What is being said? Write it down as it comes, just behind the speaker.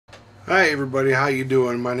Hi everybody, how you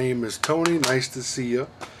doing? My name is Tony. Nice to see you.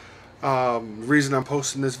 The reason I'm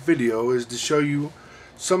posting this video is to show you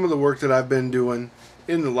some of the work that I've been doing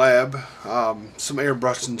in the lab. Some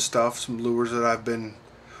airbrushing stuff, some lures that I've been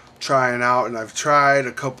trying out, and I've tried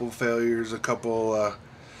a couple failures, a couple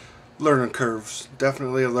learning curves.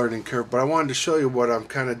 Definitely a learning curve, but I wanted to show you what I'm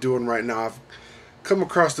kind of doing right now. I've come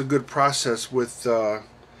across a good process with a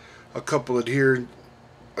couple of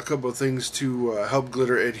things to help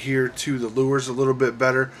glitter adhere to the lures a little bit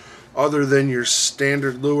better, other than your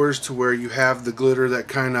standard lures, to where you have the glitter that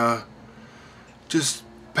kind of just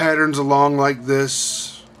patterns along like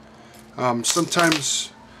this. Sometimes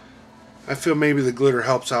I feel maybe the glitter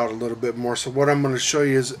helps out a little bit more. So what I'm going to show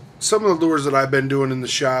you is some of the lures that I've been doing in the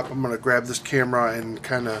shop. I'm going to grab this camera and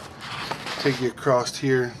kind of take you across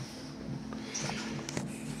here.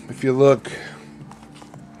 If you look,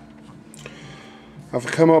 I've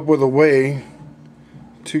come up with a way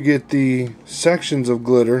to get the sections of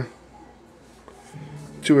glitter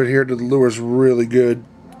to adhere to the lures really good.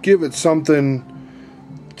 Give it something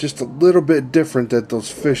just a little bit different that those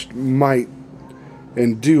fish might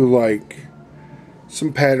and do like.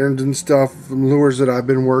 Some patterns and stuff, some lures that I've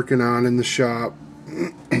been working on in the shop.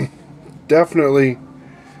 definitely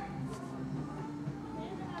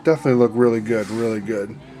look really good, really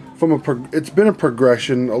good. It's been a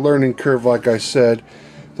progression, a learning curve, like I said.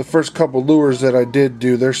 The first couple lures that I did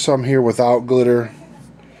do, there's some here without glitter.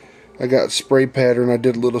 I got spray pattern. I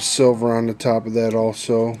did a little silver on the top of that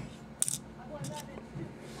also.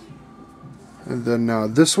 And then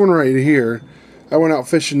this one right here, I went out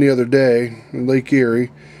fishing the other day in Lake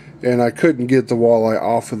Erie, and I couldn't get the walleye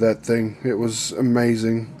off of that thing. It was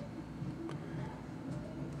amazing.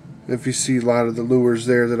 If you see a lot of the lures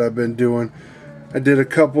there that I've been doing, I did a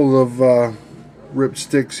couple of rip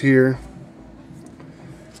sticks here.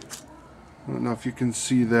 I don't know if you can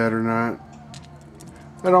see that or not.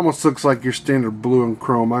 That almost looks like your standard blue and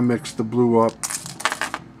chrome. I mixed the blue up.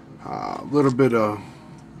 A little bit of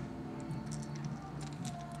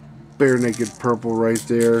bare naked purple right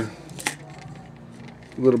there. A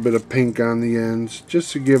little bit of pink on the ends,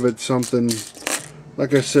 just to give it something,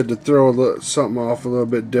 like I said, to throw something off a little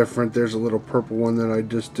bit different. There's a little purple one that I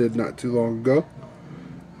just did not too long ago.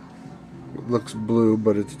 It looks blue,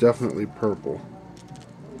 but it's definitely purple.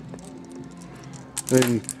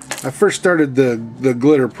 And I first started the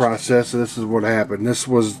glitter process, and this is what happened. This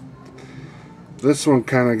one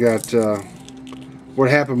kind of got, what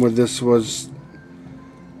happened with this was,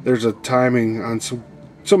 there's a timing on some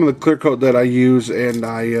of the clear coat that I use, and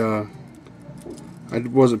I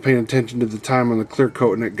wasn't paying attention to the time on the clear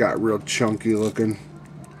coat, and it got real chunky looking.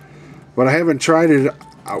 But I haven't tried it.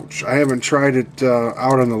 Ouch! I haven't tried it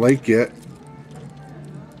out on the lake yet,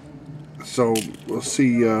 so we'll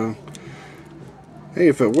see. Hey,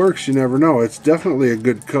 if it works, you never know. It's definitely a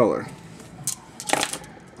good color.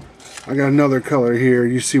 I got another color here.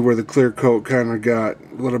 You see where the clear coat kind of got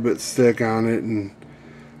a little bit thick on it, and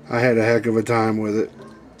I had a heck of a time with it.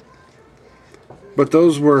 But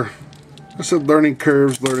those were, I said, learning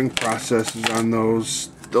curves, learning processes on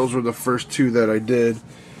those. Those were the first two that I did.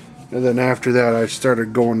 And then after that, I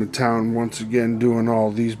started going to town once again, doing all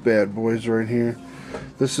these bad boys right here.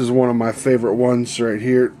 This is one of my favorite ones right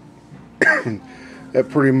here. That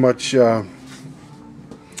pretty much, that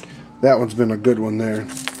one's been a good one there.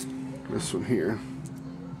 This one here,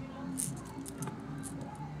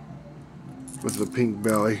 with the pink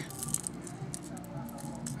belly.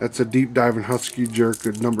 That's a deep diving husky jerk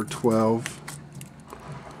at number 12.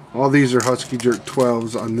 All these are husky jerk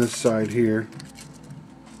 12s on this side here.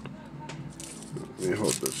 Let me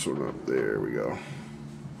hold this one up. There we go.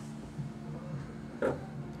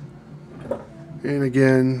 And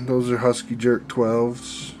again, those are husky jerk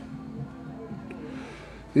 12s.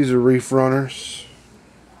 These are reef runners.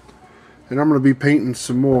 And I'm going to be painting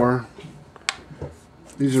some more.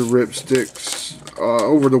 These are rip sticks.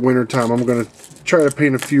 Over the winter time, I'm going to try to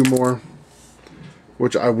paint a few more,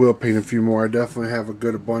 which I will paint a few more. I definitely have a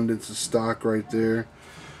good abundance of stock right there.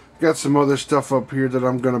 Got some other stuff up here that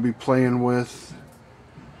I'm going to be playing with.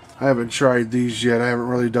 I haven't tried these yet. I haven't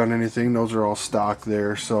really done anything. Those are all stock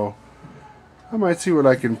there, so I might see what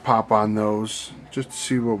I can pop on those, just to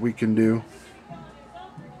see what we can do.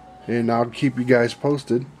 And I'll keep you guys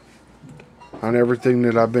posted on everything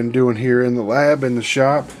that I've been doing here in the lab, in the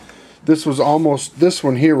shop. This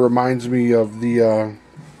one here reminds me of the,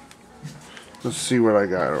 let's see what I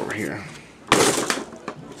got over here.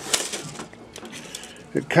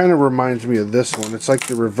 It kind of reminds me of this one. It's like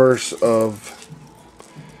the reverse of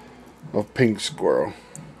Pink Squirrel,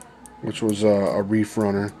 which was a reef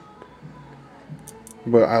runner.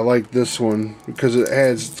 but I like this one because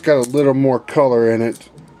it's got a little more color in it.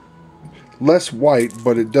 Less white,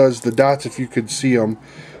 but it does, the dots, if you could see them,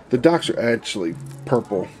 the dots are actually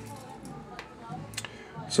purple.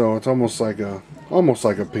 So it's almost like a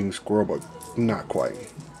pink squirrel, but not quite.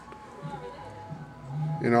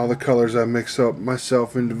 And all the colors I mix up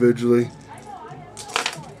myself individually.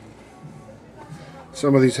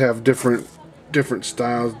 Some of these have different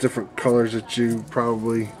styles, different colors that you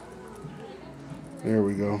probably, there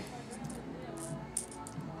we go.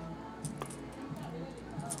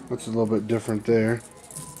 That's a little bit different there.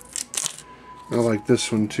 I like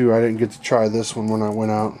this one too. I didn't get to try this one when I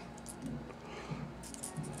went out.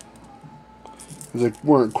 They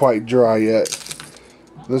weren't quite dry yet.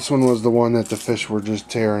 This one was the one that the fish were just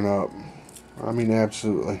tearing up. I mean,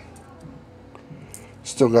 absolutely.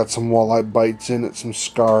 Still got some walleye bites in it, some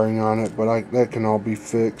scarring on it, but that can all be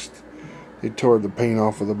fixed. They tore the paint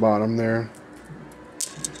off of the bottom there.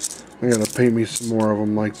 I gotta paint me some more of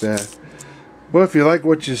them like that. Well, if you like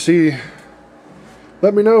what you see,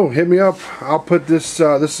 let me know. Hit me up. I'll put this.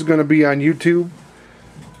 This is going to be on YouTube,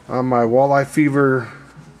 on my Walleye Fever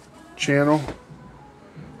channel.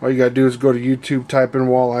 All you gotta do is go to YouTube, type in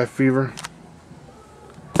Walleye Fever,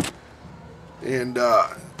 and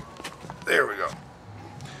there we go.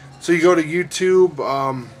 So you go to YouTube,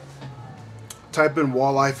 type in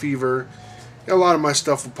Walleye Fever. A lot of my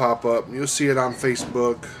stuff will pop up. You'll see it on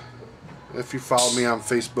Facebook if you follow me on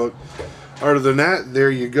Facebook. Other than that, there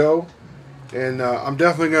you go. And I'm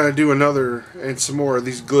definitely going to do another and some more of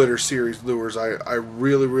these glitter series lures. I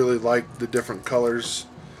really like the different colors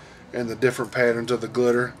and the different patterns of the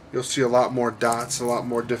glitter. You'll see a lot more dots, a lot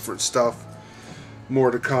more different stuff.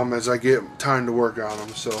 More to come as I get time to work on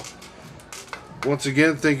them. So once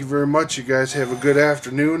again, thank you very much. You guys have a good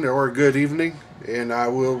afternoon or a good evening, and I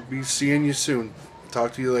will be seeing you soon.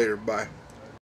 Talk to you later. Bye.